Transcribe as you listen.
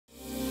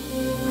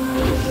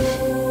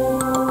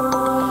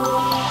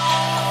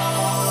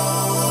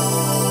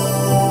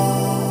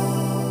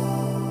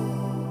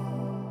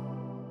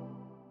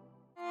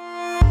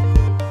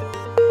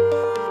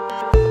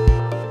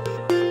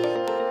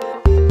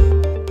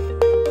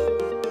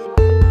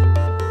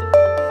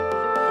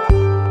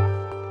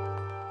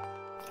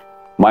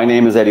My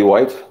name is Eddie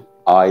White.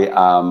 I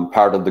am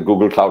part of the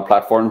Google Cloud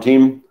Platform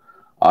team.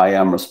 I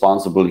am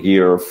responsible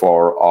here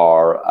for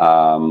our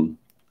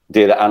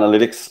data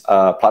analytics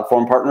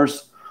platform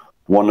partners,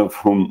 one of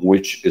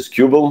which is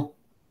Qubble.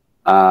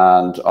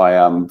 And I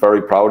am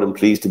very proud and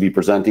pleased to be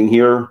presenting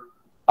here.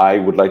 I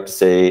would like to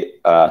say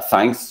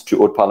thanks to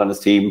Utpal and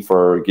his team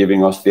for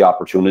giving us the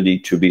opportunity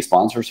to be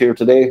sponsors here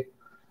today,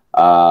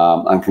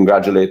 and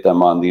congratulate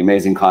them on the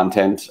amazing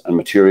content and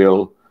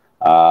material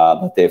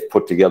that they've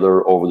put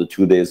together over the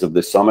 2 days of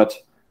this summit.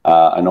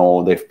 I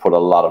know they've put a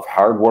lot of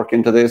hard work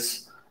into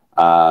this,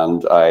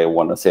 and I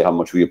want to say how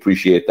much we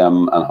appreciate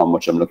them and how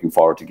much I'm looking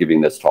forward to giving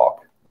this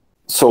talk.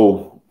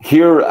 So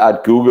here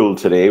at Google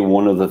today,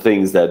 one of the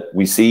things that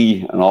we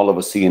see and all of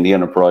us see in the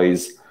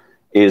enterprise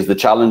is the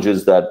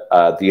challenges that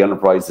the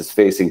enterprise is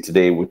facing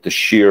today with the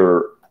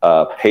sheer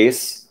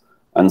pace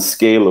and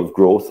scale of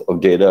growth of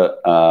data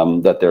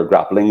that they're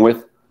grappling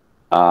with.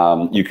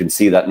 You can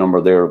see that number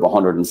there of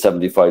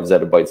 175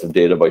 zettabytes of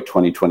data by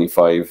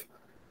 2025.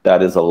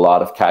 That is a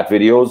lot of cat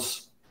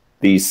videos.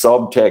 The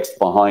subtext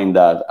behind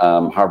that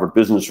Harvard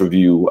Business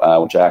Review,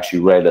 which I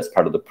actually read as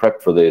part of the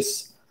prep for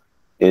this,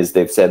 is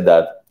they've said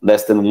that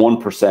less than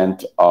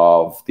 1%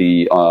 of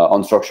the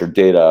unstructured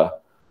data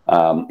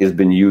is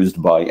being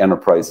used by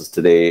enterprises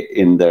today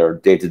in their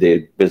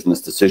day-to-day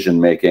business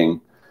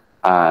decision-making,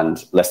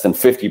 and less than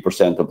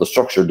 50% of the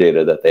structured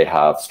data that they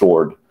have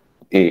stored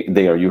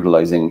they are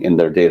utilizing in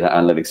their data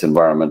analytics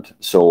environment.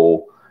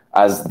 So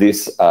as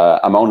this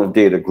amount of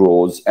data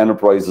grows,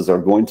 enterprises are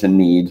going to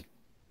need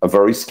a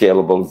very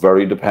scalable,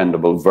 very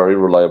dependable, very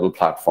reliable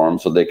platform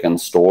so they can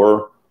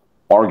store,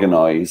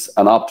 organize,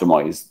 and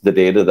optimize the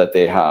data that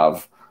they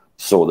have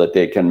so that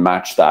they can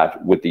match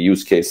that with the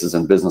use cases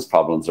and business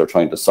problems they're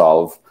trying to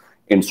solve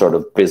in sort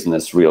of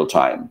business real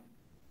time.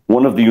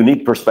 One of the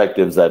unique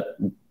perspectives that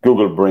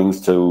Google brings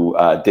to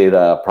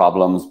data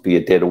problems, be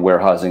it data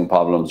warehousing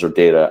problems or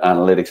data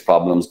analytics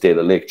problems,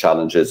 data lake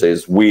challenges,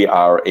 is we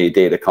are a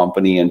data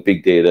company and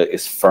big data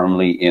is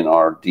firmly in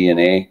our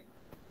DNA.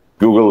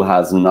 Google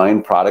has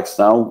 9 products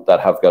now that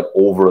have got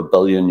over 1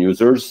 billion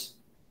users,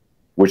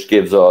 which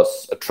gives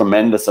us a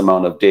tremendous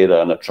amount of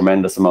data and a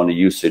tremendous amount of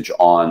usage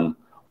on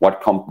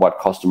what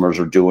customers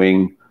are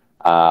doing,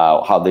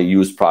 how they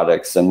use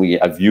products, and we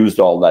have used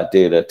all that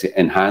data to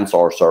enhance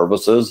our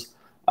services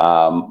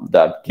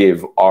that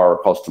give our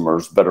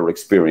customers better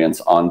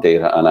experience on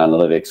data and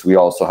analytics. We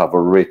also have a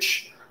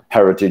rich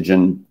heritage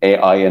in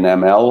AI and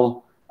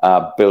ML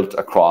built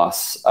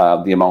across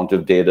the amount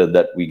of data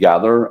that we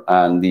gather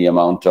and the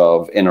amount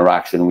of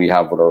interaction we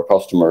have with our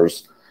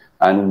customers.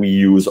 And we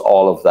use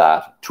all of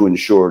that to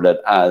ensure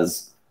that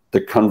as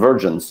the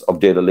convergence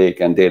of data lake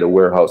and data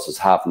warehouse is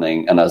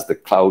happening, and as the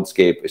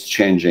cloudscape is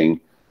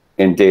changing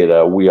in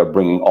data, we are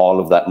bringing all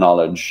of that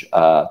knowledge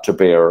to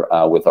bear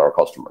with our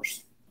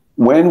customers.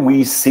 When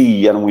we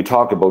see and we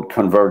talk about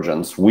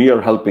convergence, we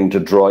are helping to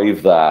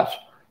drive that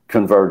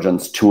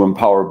convergence to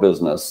empower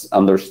business.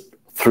 And there's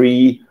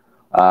 3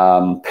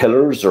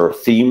 pillars or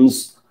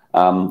themes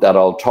that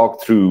I'll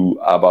talk through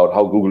about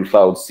how Google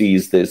Cloud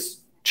sees this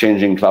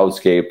changing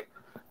cloudscape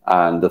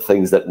and the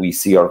things that we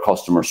see our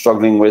customers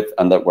struggling with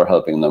and that we're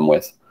helping them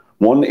with.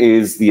 One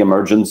is the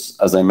emergence,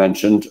 as I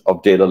mentioned,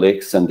 of data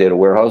lakes and data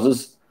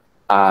warehouses,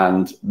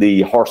 and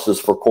the horses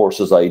for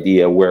courses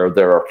idea, where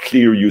there are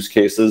clear use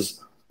cases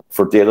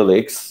for data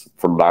lakes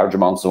for large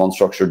amounts of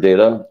unstructured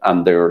data,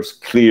 and there's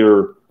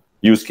clear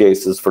use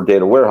cases for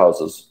data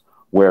warehouses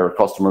where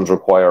customers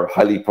require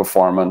highly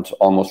performant,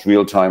 almost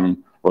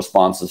real-time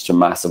responses to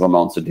massive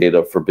amounts of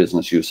data for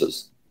business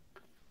uses.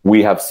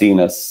 We have seen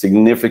a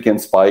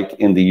significant spike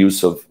in the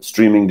use of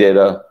streaming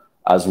data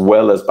as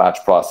well as batch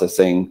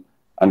processing,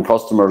 and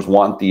customers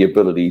want the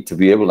ability to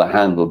be able to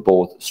handle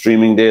both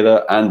streaming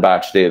data and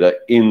batch data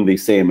in the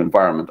same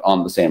environment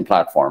on the same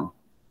platform.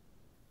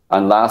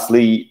 And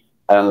lastly,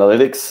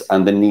 analytics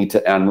and the need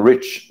to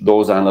enrich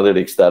those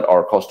analytics that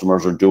our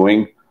customers are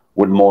doing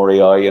with more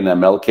AI and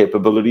ML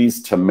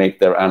capabilities to make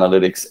their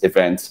analytics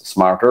events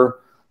smarter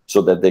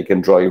so that they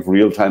can drive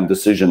real-time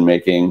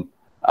decision-making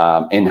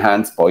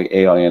enhanced by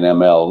AI and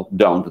ML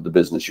down to the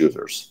business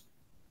users.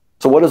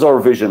 So what is our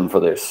vision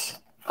for this?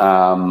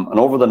 And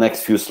over the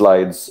next few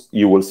slides,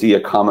 you will see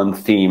a common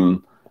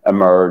theme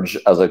emerge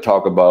as I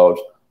talk about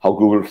how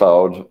Google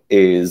Cloud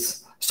is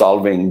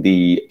solving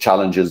the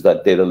challenges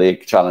that data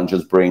lake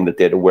challenges bring, that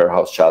data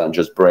warehouse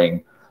challenges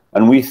bring.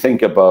 And we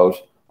think about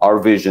our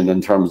vision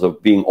in terms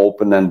of being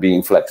open and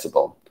being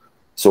flexible.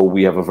 So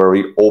we have a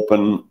very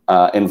open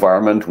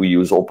environment. We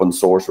use open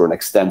source. We're an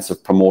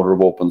extensive promoter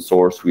of open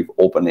source. We've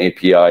open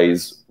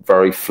APIs,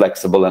 very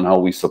flexible in how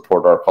we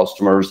support our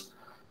customers.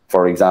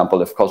 For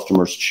example, if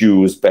customers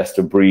choose best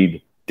of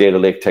breed data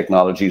lake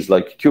technologies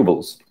like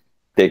Qubbles,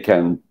 they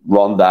can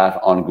run that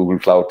on Google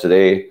Cloud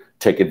today,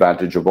 take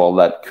advantage of all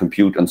that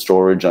compute and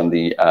storage and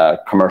the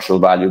commercial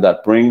value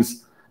that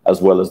brings,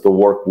 as well as the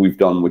work we've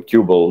done with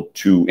Qubble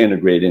to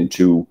integrate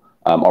into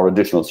our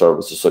additional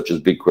services such as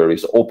BigQuery.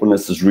 So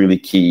openness is really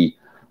key.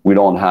 We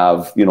don't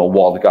have,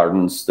 walled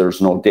gardens. There's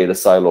no data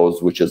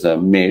silos, which is a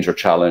major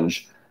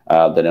challenge.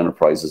 that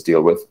enterprises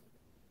deal with.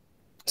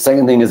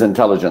 Second thing is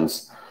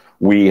intelligence.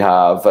 We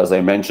have, as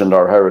I mentioned,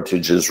 our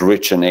heritage is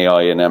rich in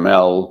AI and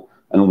ML,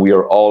 and we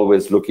are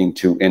always looking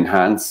to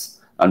enhance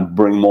and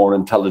bring more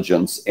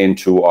intelligence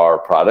into our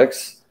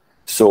products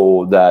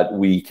so that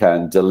we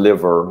can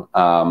deliver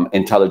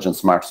intelligent,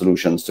 smart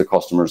solutions to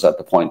customers at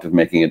the point of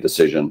making a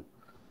decision.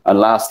 And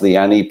lastly,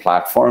 any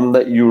platform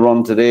that you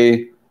run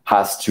today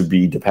has to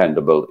be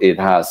dependable. It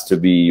has to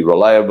be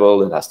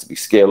reliable, it has to be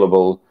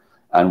scalable,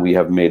 and we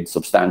have made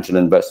substantial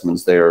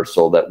investments there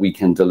so that we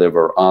can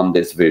deliver on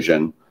this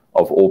vision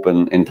of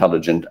open,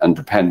 intelligent, and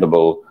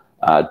dependable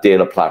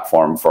data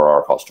platform for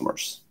our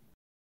customers.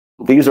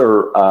 These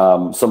are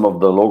some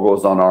of the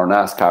logos on our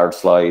NASCAR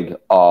slide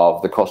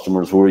of the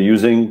customers who are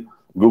using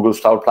Google's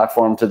cloud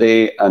platform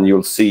today, and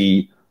you'll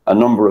see a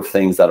number of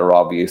things that are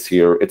obvious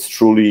here. It's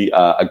truly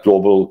a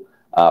global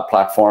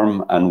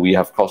platform, and we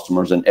have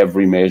customers in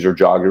every major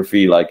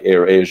geography like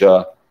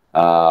AirAsia,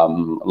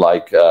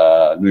 like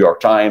New York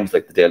Times,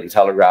 like the Daily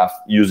Telegraph,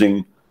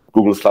 using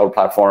Google's cloud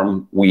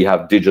platform. We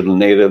have digital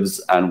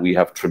natives, and we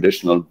have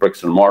traditional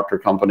bricks and mortar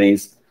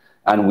companies,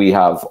 and we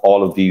have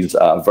all of these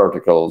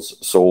verticals.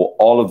 So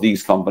all of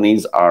these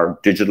companies are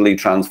digitally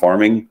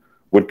transforming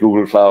with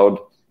Google Cloud.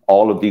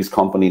 All of these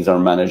companies are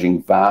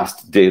managing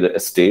vast data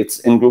estates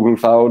in Google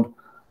Cloud,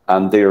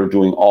 and they are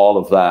doing all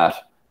of that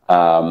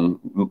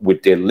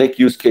with data lake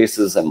use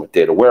cases and with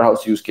data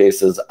warehouse use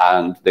cases,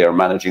 and they are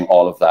managing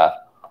all of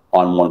that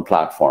on one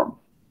platform.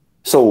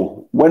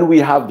 So when we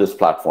have this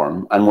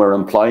platform and we're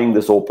implying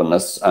this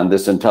openness and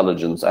this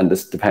intelligence and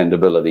this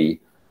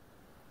dependability,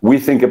 we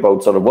think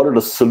about sort of what are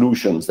the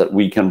solutions that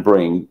we can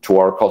bring to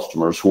our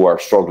customers who are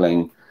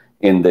struggling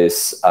in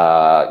this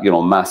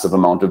massive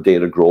amount of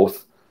data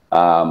growth,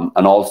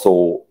 and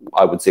also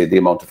I would say the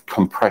amount of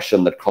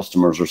compression that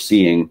customers are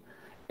seeing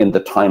in the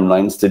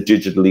timelines to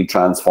digitally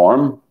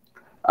transform.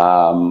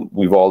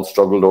 We've all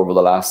struggled over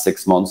the last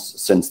 6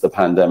 months since the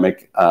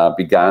pandemic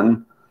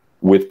began,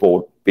 with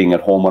both being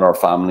at home with our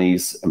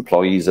families,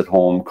 employees at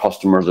home,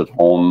 customers at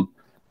home,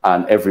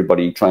 and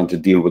everybody trying to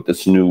deal with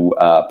this new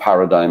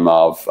paradigm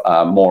of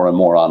more and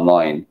more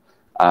online.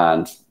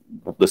 And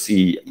the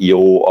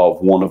CEO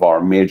of one of our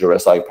major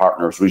SI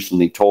partners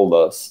recently told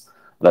us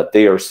that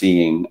they are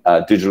seeing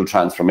digital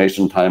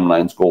transformation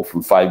timelines go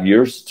from 5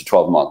 years to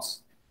 12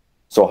 months.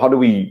 So how do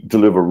we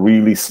deliver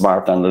really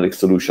smart analytic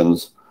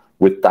solutions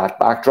with that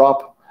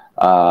backdrop?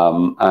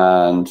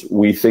 And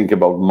we think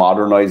about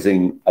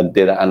modernizing a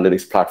data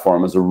analytics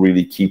platform as a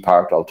really key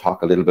part. I'll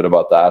talk a little bit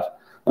about that.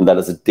 And that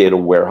is a data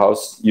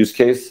warehouse use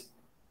case.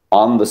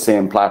 On the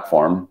same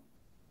platform,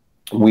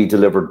 we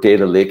deliver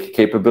data lake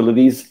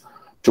capabilities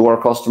to our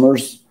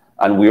customers.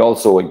 And we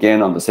also,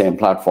 again, on the same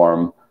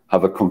platform,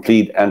 have a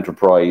complete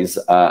enterprise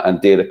and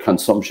data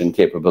consumption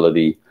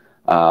capability.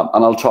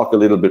 And I'll talk a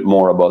little bit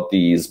more about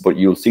these, but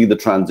you'll see the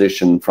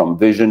transition from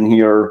vision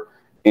here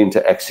into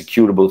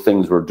executable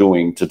things we're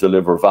doing to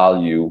deliver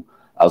value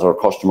as our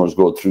customers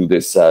go through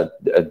this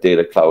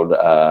data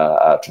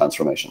cloud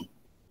transformation.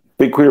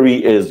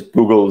 BigQuery is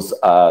Google's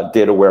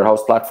data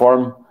warehouse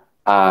platform,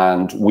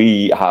 and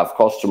we have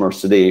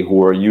customers today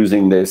who are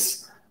using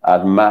this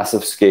at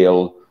massive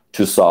scale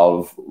to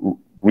solve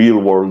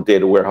real-world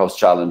data warehouse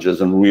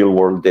challenges and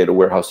real-world data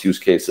warehouse use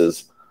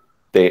cases.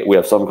 We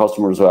have some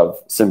customers who have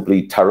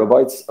simply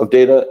terabytes of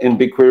data in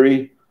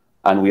BigQuery,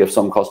 and we have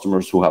some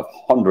customers who have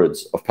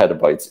hundreds of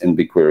petabytes in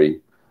BigQuery.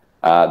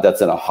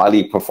 That's in a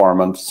highly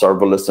performant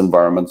serverless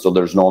environment, so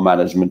there's no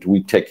management.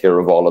 We take care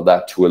of all of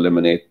that to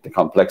eliminate the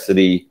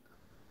complexity.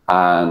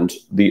 And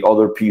the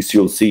other piece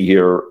you'll see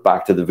here,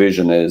 back to the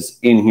vision, is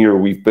in here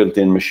we've built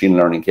in machine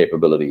learning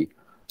capability.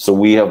 So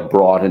we have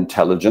brought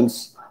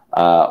intelligence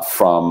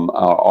from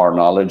our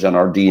knowledge and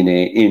our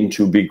DNA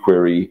into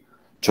BigQuery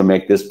to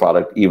make this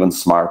product even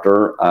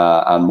smarter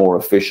and more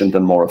efficient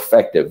and more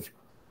effective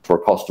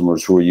for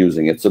customers who are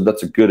using it. So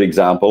that's a good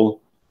example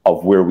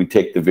of where we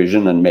take the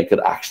vision and make it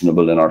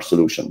actionable in our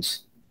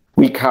solutions.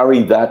 We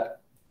carry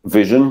that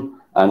vision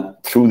and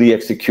through the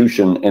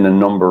execution in a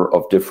number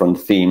of different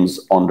themes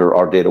under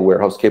our data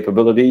warehouse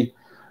capability.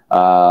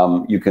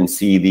 You can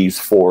see these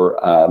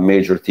 4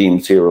 major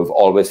themes here of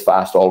always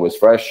fast, always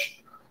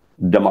fresh,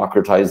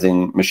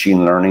 democratizing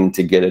machine learning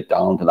to get it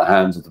down to the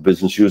hands of the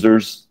business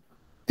users,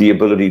 the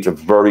ability to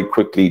very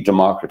quickly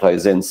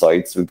democratize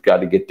insights. We've got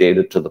to get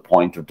data to the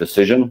point of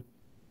decision.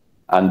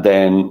 And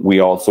then we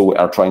also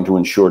are trying to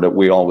ensure that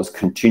we always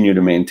continue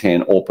to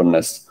maintain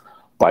openness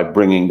by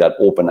bringing that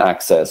open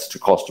access to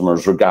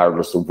customers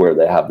regardless of where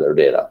they have their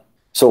data.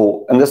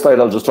 So in this slide,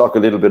 I'll just talk a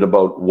little bit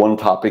about one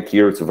topic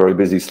here. It's a very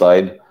busy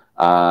slide,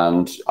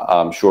 and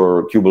I'm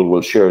sure Qubel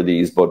will share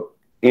these, but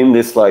in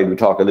this slide, we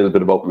talk a little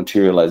bit about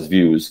materialized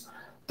views.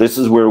 This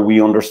is where we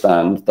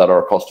understand that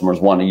our customers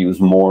want to use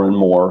more and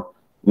more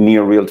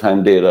near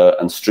real-time data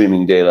and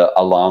streaming data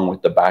along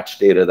with the batch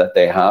data that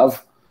they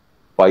have.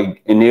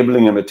 By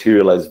enabling a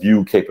materialized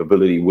view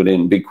capability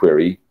within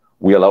BigQuery,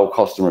 we allow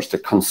customers to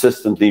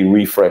consistently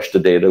refresh the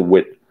data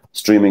with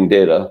streaming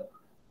data,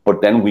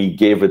 but then we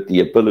gave it the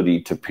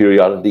ability to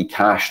periodically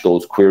cache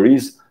those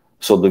queries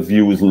So the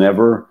views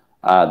never,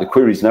 the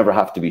queries never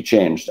have to be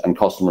changed, and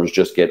customers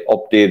just get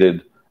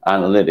updated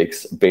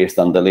analytics based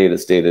on the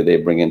latest data they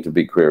bring into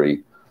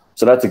BigQuery.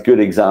 So that's a good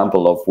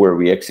example of where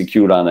we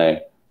execute on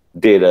a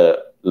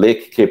data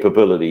lake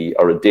capability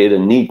or a data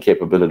need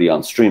capability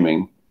on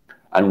streaming,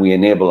 and we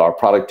enable our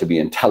product to be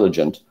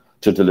intelligent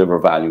to deliver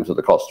value to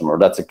the customer.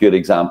 That's a good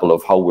example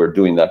of how we're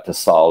doing that to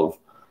solve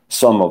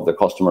some of the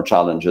customer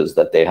challenges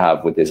that they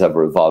have with this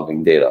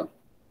ever-evolving data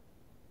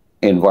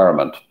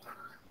environment.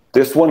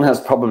 This one has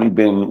probably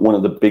been one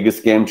of the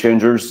biggest game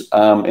changers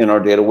in our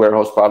data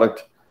warehouse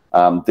product.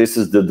 This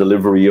is the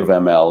delivery of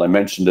ML. I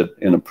mentioned it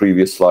in a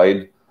previous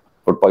slide,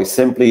 but by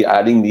simply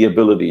adding the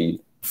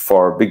ability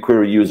for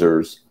BigQuery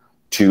users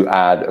to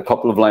add a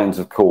couple of lines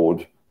of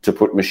code to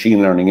put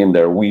machine learning in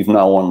there, we've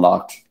now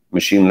unlocked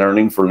machine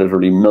learning for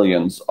literally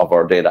millions of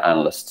our data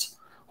analysts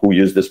who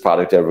use this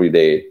product every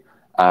day.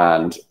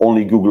 And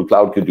only Google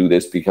Cloud could do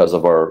this because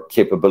of our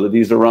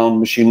capabilities around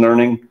machine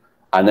learning.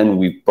 And then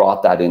we've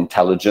brought that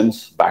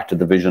intelligence back to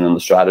the vision and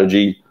the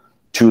strategy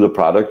to the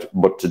product,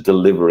 but to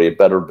deliver a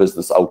better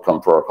business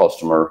outcome for our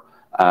customer.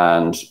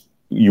 And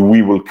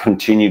we will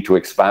continue to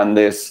expand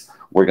this.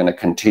 We're going to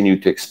continue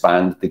to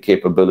expand the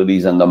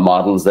capabilities and the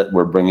models that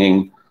we're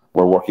bringing.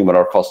 We're working with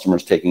our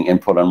customers, taking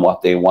input on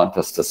what they want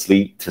us to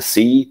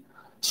see.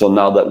 So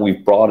now that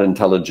we've brought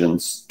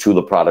intelligence to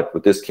the product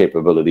with this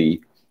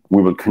capability,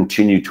 we will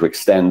continue to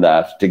extend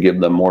that to give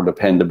them more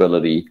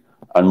dependability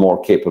and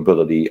more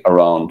capability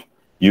around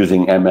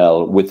using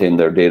ML within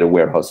their data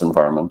warehouse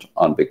environment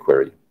on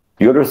BigQuery.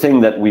 The other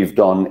thing that we've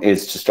done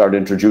is to start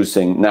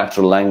introducing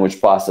natural language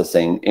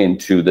processing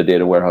into the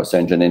data warehouse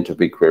engine, into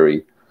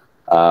BigQuery.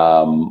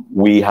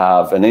 We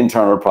have an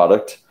internal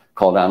product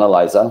called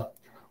Analyza,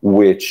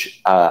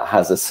 which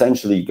has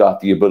essentially got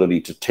the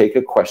ability to take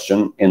a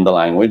question in the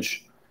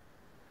language,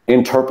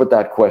 interpret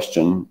that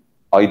question,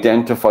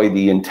 identify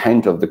the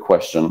intent of the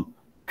question,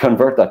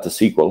 convert that to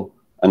SQL,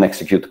 and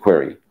execute the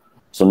query.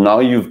 So now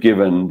you've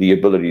given the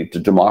ability to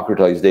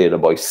democratize data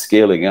by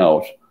scaling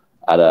out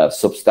at a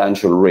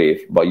substantial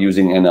rate by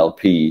using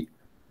NLP,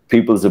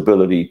 people's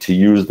ability to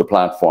use the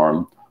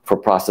platform for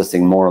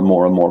processing more and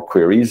more and more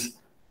queries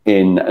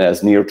in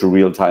as near to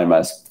real time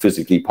as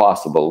physically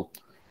possible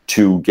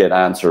to get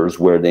answers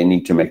where they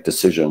need to make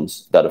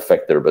decisions that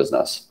affect their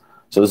business.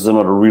 So this is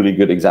another really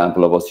good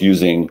example of us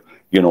using,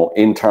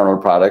 internal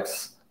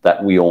products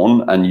that we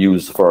own and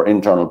use for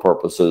internal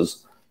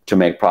purposes to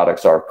make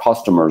products our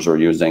customers are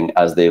using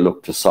as they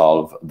look to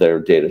solve their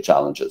data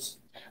challenges.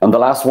 And the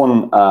last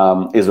one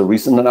is a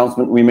recent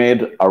announcement we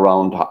made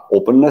around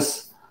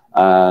openness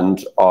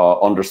and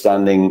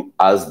understanding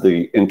as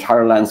the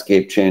entire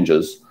landscape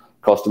changes.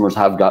 Customers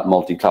have got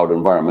multi-cloud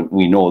environment.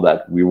 We know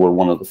that we were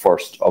one of the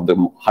first of the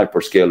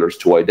hyperscalers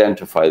to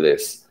identify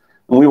this.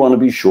 And we want to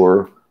be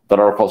sure that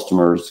our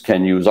customers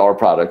can use our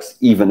products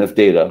even if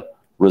data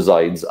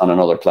resides on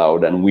another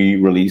cloud. And we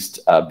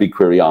released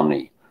BigQuery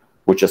Omni,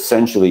 which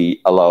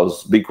essentially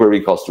allows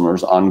BigQuery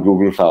customers on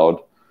Google Cloud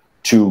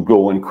to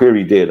go and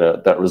query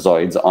data that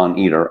resides on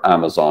either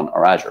Amazon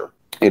or Azure.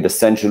 It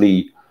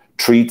essentially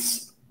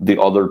treats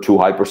the other two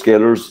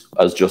hyperscalers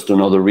as just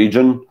another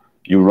region.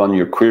 You run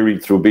your query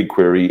through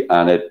BigQuery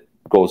and it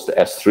goes to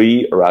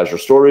S3 or Azure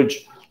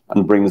Storage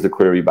and brings the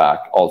query back.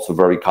 Also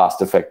very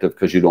cost effective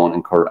because you don't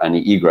incur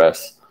any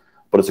egress.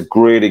 But it's a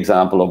great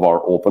example of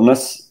our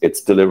openness.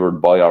 It's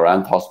delivered by our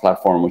Anthos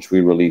platform, which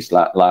we released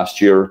last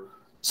year.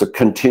 So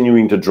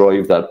continuing to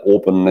drive that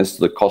openness,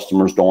 the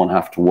customers don't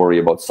have to worry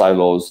about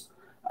silos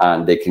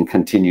and they can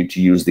continue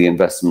to use the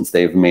investments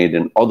they've made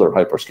in other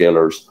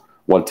hyperscalers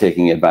while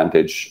taking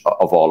advantage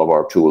of all of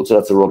our tools. So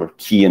that's a rather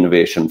key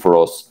innovation for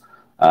us.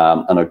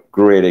 And a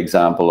great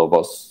example of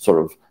us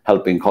sort of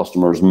helping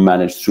customers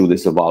manage through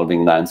this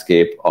evolving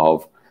landscape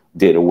of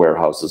data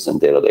warehouses and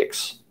data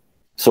lakes.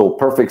 So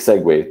perfect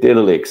segue,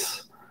 data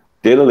lakes.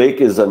 Data lake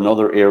is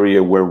another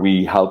area where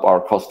we help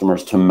our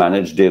customers to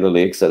manage data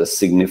lakes at a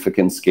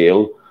significant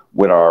scale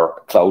with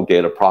our Cloud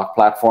Data Proc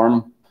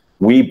platform.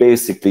 We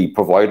basically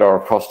provide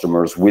our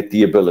customers with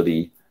the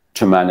ability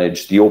to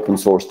manage the open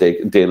source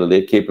data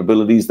lake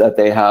capabilities that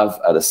they have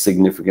at a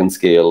significant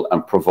scale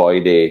and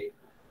provide a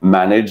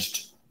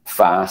managed,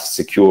 fast,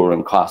 secure,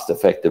 and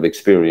cost-effective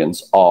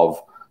experience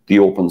of the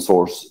open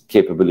source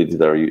capability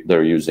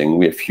they're using.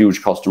 We have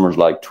huge customers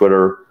like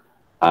Twitter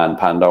and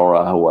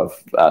Pandora who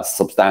have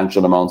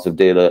substantial amounts of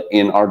data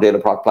in our Data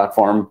Proc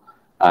platform,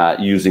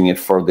 using it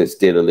for this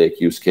data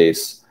lake use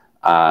case.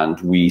 And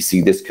we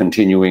see this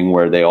continuing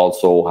where they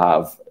also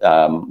have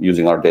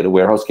using our data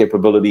warehouse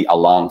capability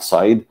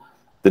alongside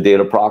the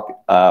Data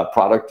Proc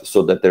product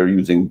so that they're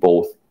using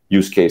both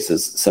use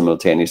cases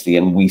simultaneously.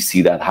 And we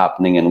see that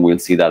happening and we'll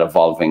see that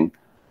evolving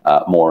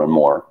more and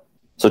more.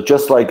 So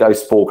just like I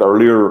spoke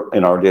earlier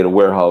in our data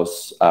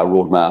warehouse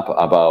roadmap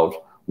about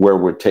where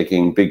we're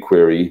taking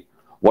BigQuery,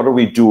 what are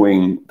we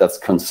doing that's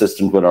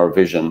consistent with our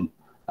vision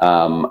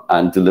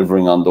and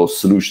delivering on those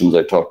solutions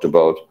I talked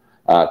about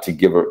to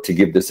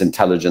give this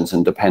intelligence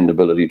and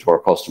dependability to our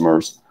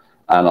customers?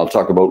 And I'll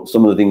talk about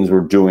some of the things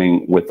we're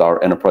doing with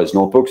our enterprise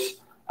notebooks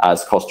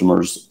as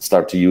customers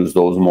start to use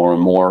those more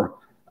and more,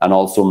 and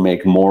also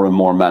make more and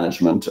more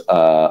management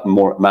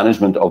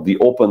of the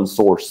open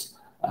source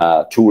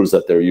tools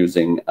that they're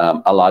using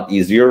a lot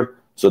easier,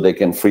 so they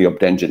can free up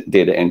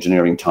data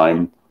engineering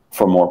time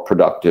for more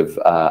productive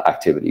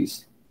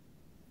activities.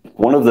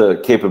 One of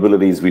the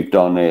capabilities we've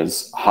done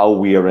is how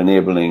we are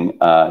enabling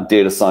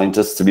data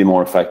scientists to be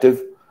more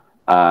effective,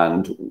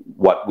 and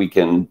what we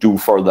can do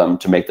for them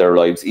to make their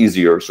lives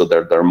easier, so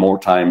that they're more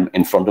time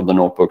in front of the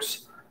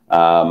notebooks,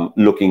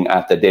 looking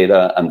at the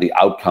data and the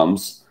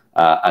outcomes,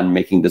 and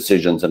making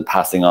decisions and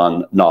passing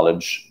on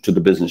knowledge to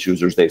the business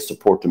users they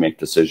support to make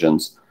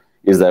decisions,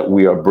 is that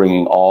we are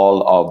bringing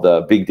all of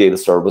the big data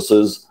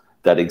services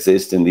that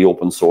exist in the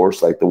open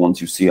source, like the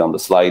ones you see on the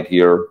slide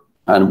here,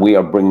 and we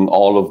are bringing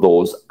all of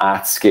those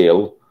at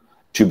scale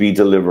to be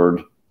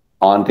delivered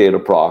on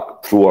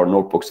Dataproc through our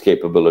notebooks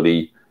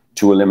capability,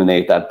 to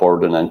eliminate that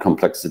burden and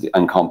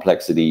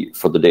complexity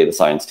for the data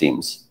science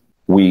teams.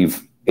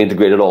 We've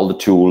integrated all the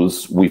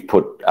tools. We've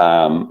put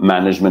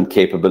management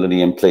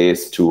capability in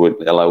place to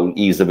allow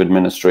ease of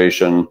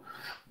administration,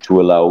 to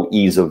allow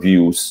ease of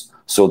use,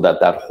 so that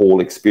that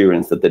whole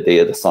experience that the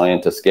data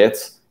scientist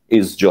gets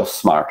is just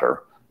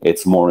smarter.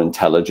 It's more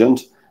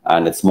intelligent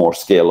and it's more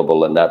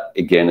scalable. And that,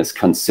 again, is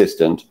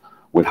consistent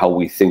with how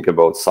we think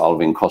about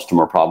solving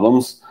customer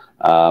problems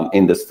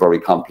in this very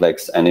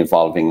complex and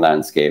evolving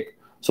landscape.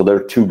 So there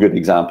are two good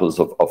examples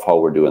of how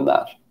we're doing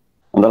that.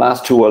 And the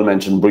last two I'll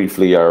mention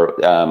briefly are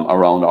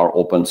around our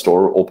open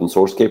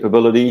source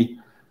capability.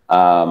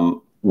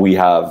 We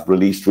have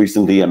released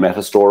recently a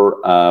Metastore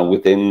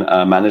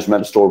managed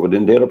Metastore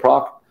within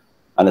Dataproc.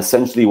 And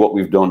essentially what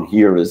we've done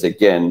here is,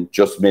 again,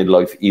 just made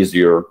life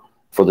easier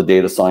for the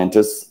data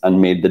scientists and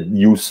made the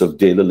use of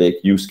data lake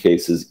use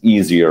cases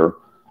easier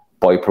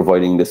by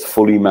providing this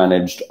fully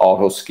managed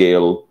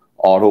auto-scale,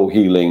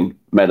 auto-healing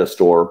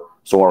Metastore,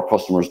 so our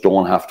customers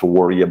don't have to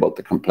worry about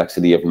the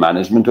complexity of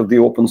management of the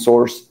open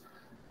source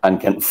and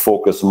can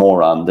focus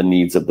more on the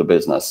needs of the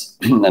business.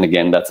 And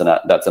again, that's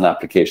an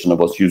application of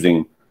us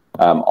using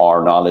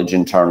our knowledge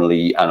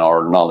internally and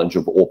our knowledge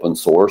of open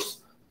source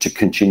to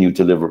continue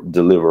to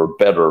deliver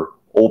better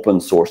open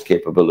source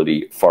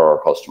capability for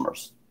our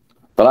customers.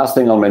 The last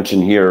thing I'll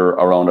mention here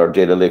around our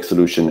data lake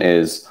solution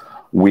is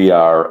we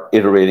are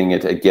iterating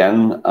it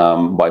again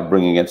by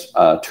bringing it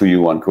to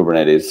you on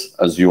Kubernetes.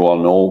 As you all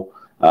know,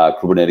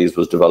 Kubernetes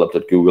was developed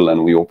at Google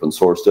and we open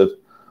sourced it.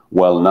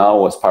 Well,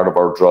 now, as part of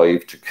our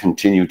drive to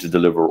continue to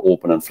deliver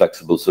open and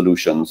flexible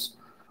solutions,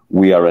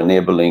 we are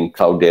enabling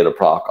Cloud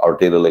Dataproc, our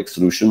data lake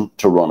solution,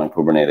 to run on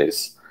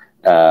Kubernetes.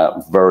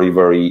 Very,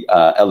 very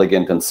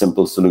elegant and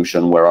simple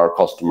solution where our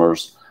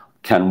customers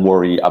can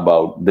worry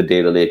about the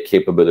data lake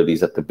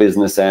capabilities at the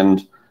business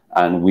end,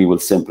 and we will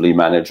simply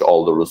manage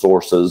all the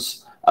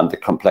resources and the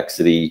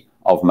complexity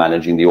of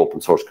managing the open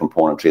source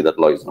componentry that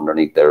lies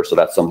underneath there. So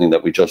that's something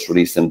that we just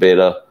released in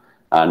beta,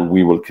 and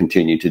we will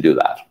continue to do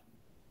that.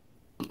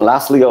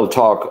 Lastly, I'll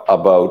talk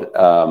about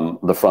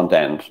the front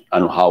end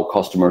and how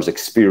customers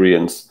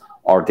experience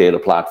our data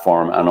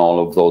platform and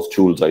all of those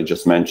tools I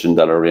just mentioned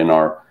that are in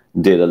our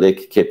data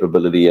lake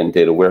capability and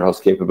data warehouse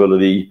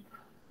capability.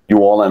 You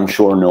all, I'm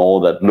sure, know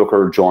that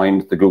Looker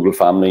joined the Google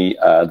family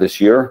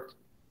this year.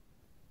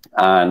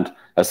 And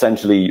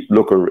essentially,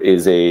 Looker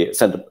is a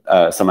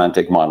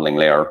semantic modeling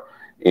layer.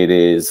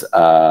 It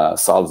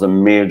solves a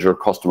major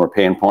customer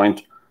pain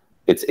point.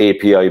 It's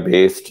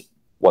API-based.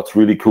 What's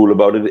really cool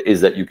about it is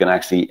that you can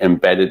actually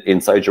embed it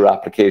inside your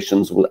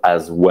applications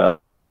as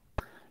well,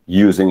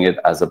 using it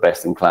as a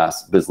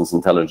best-in-class business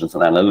intelligence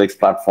and analytics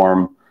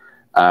platform.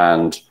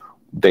 And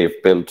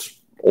they've built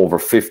over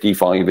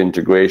 55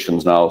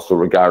 integrations now. So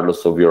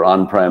regardless of your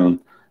on-prem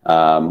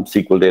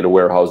SQL data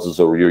warehouses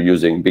or you're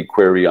using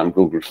BigQuery on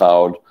Google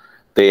Cloud,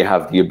 they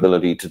have the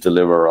ability to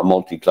deliver a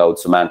multi-cloud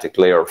semantic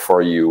layer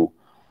for you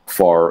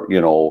for,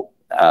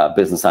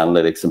 business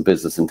analytics and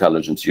business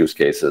intelligence use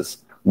cases.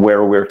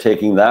 Where we're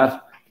taking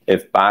that,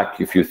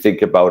 if you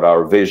think about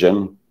our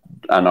vision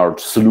and our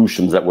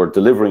solutions that we're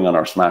delivering on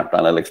our smart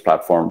analytics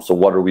platform, so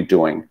what are we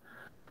doing?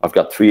 I've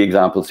got 3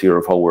 examples here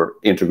of how we're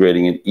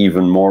integrating it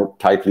even more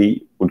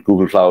tightly with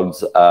Google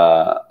Cloud's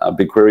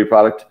BigQuery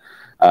product.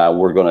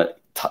 We're going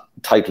to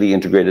tightly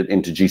integrate it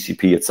into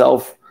GCP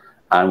itself,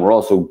 and we're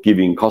also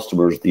giving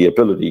customers the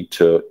ability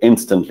to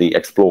instantly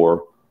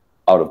explore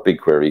out of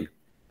BigQuery.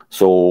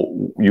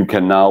 So you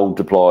can now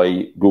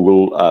deploy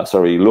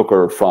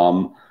Looker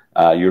from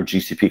your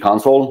GCP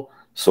console.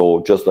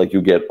 So just like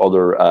you get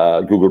other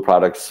Google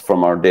products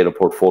from our data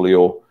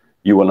portfolio,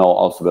 you will now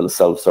also be able to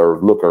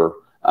self-serve Looker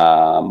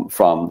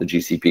from the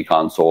GCP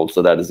console.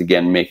 So that is,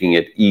 again, making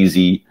it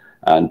easy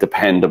and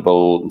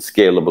dependable and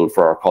scalable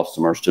for our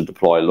customers to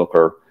deploy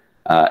Looker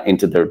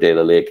into their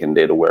data lake and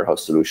data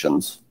warehouse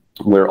solutions.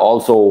 We're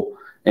also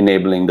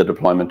enabling the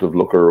deployment of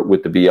Looker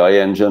with the BI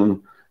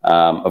engine.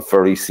 A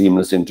very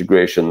seamless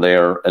integration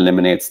there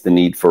eliminates the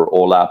need for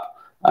OLAP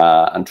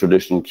and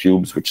traditional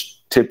cubes, which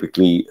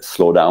typically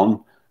slow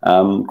down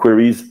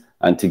queries,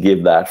 and to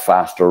give that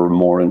faster,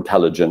 more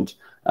intelligent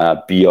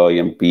BI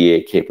and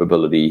BA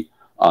capability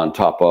on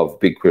top of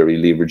BigQuery,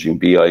 leveraging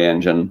BI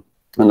engine.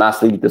 And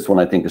lastly, this one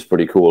I think is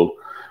pretty cool.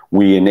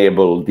 We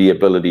enable the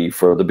ability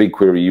for the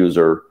BigQuery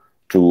user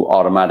to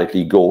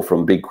automatically go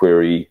from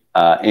BigQuery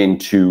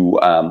into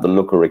the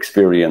Looker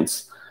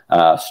experience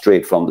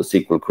straight from the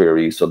SQL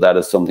query. So that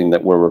is something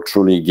that we're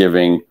truly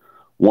giving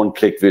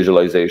one-click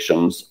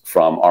visualizations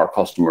from our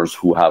customers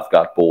who have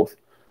got both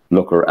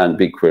Looker and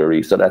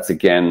BigQuery. So that's,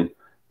 again,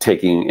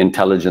 taking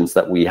intelligence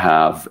that we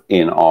have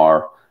in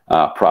our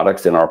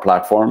products, in our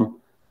platform,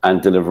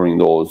 and delivering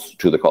those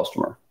to the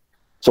customer.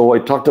 So I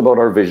talked about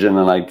our vision,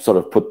 and I sort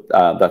of put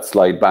that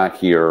slide back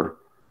here.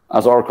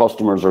 As our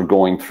customers are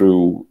going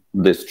through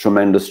this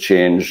tremendous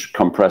change,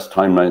 compressed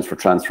timelines for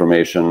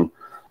transformation,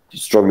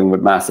 struggling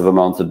with massive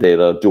amounts of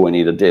data, do I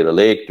need a data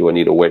lake? Do I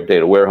need a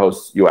data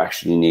warehouse? You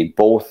actually need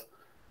both.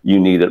 You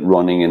need it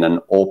running in an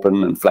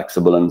open and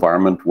flexible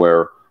environment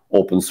where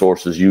open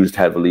source is used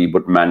heavily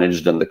but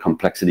managed and the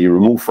complexity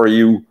removed for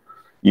you.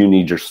 You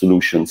need your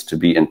solutions to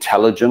be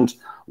intelligent,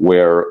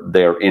 where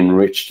they're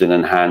enriched and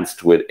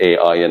enhanced with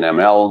AI and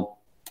ML,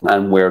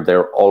 and where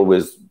they're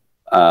always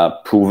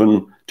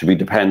proven to be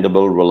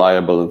dependable,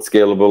 reliable, and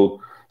scalable,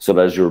 so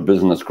that as your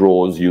business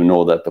grows, you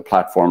know that the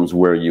platforms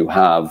where you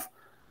have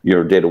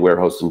your data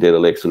warehouse and data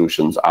lake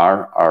solutions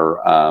are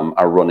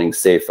running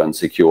safe and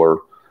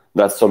secure.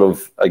 That's sort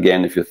of,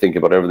 again, if you think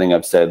about everything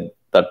I've said,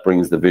 that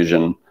brings the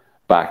vision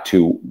back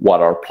to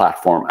what our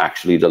platform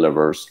actually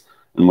delivers.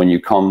 And when you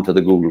come to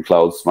the Google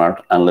Cloud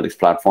Smart Analytics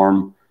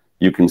platform,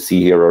 you can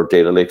see here our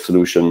data lake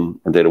solution,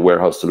 our data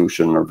warehouse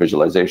solution, our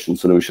visualization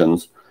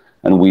solutions,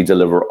 and we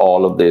deliver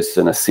all of this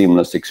in a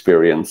seamless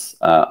experience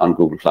on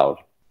Google Cloud.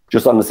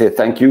 Just want to say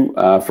thank you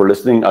for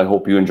listening. I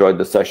hope you enjoyed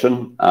the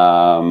session.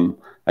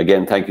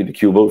 Again, thank you to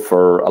Qubel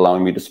for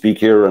allowing me to speak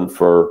here and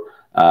for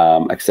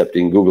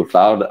accepting Google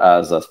Cloud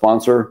as a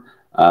sponsor.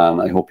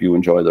 And I hope you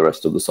enjoy the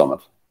rest of the summit.